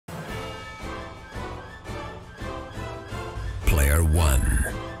Empire One.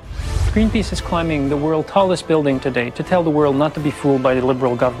 Greenpeace is climbing the world's tallest building today to tell the world not to be fooled by the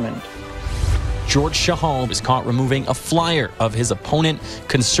Liberal government. George Chahal is caught removing a flyer of his opponent,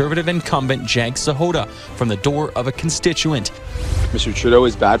 Conservative incumbent Jag Sahota, from the door of a constituent. Mr. Trudeau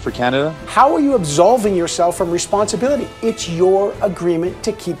is bad for Canada. How are you absolving yourself from responsibility? It's your agreement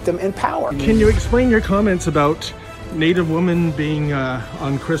to keep them in power. Can you explain your comments about Native women being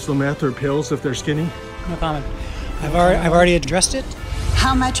on crystal meth or pills if they're skinny? No comment. I've already addressed it.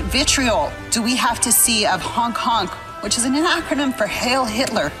 How much vitriol do we have to see of Honk Honk, which is an acronym for Hail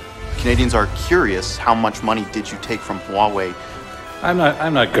Hitler? Canadians are curious, how much money did you take from Huawei? I'm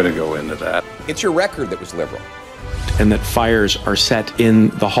not going to go into that. It's your record that was liberal. And that fires are set in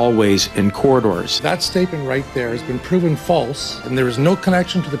the hallways and corridors. That statement right there has been proven false, and there is no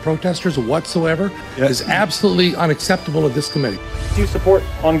connection to the protesters whatsoever. It is absolutely unacceptable of this committee. Do you support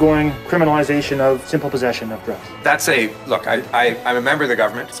ongoing criminalization of simple possession of drugs? Look, I'm a member of the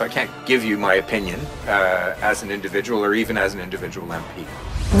government, so I can't give you my opinion as an individual or even as an individual MP.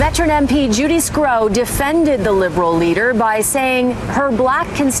 Veteran MP Judy Sgro defended the Liberal leader by saying her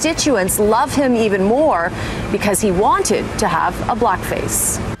black constituents love him even more because he wanted to have a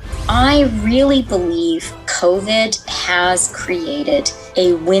blackface. I really believe COVID has created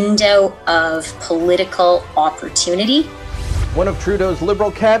a window of political opportunity. One of Trudeau's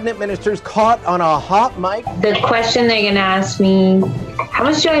Liberal cabinet ministers caught on a hot mic. The question they're going to ask me, how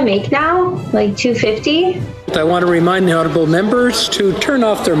much do I make now? Like $250? I want to remind the honourable members to turn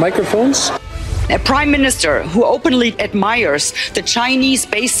off their microphones. A prime minister who openly admires the Chinese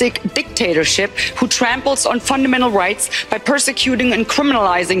basic dictatorship, who tramples on fundamental rights by persecuting and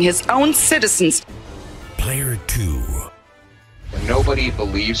criminalizing his own citizens. Player 2. When nobody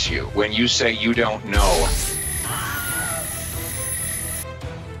believes you, when you say you don't know.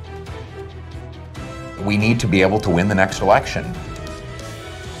 We need to be able to win the next election.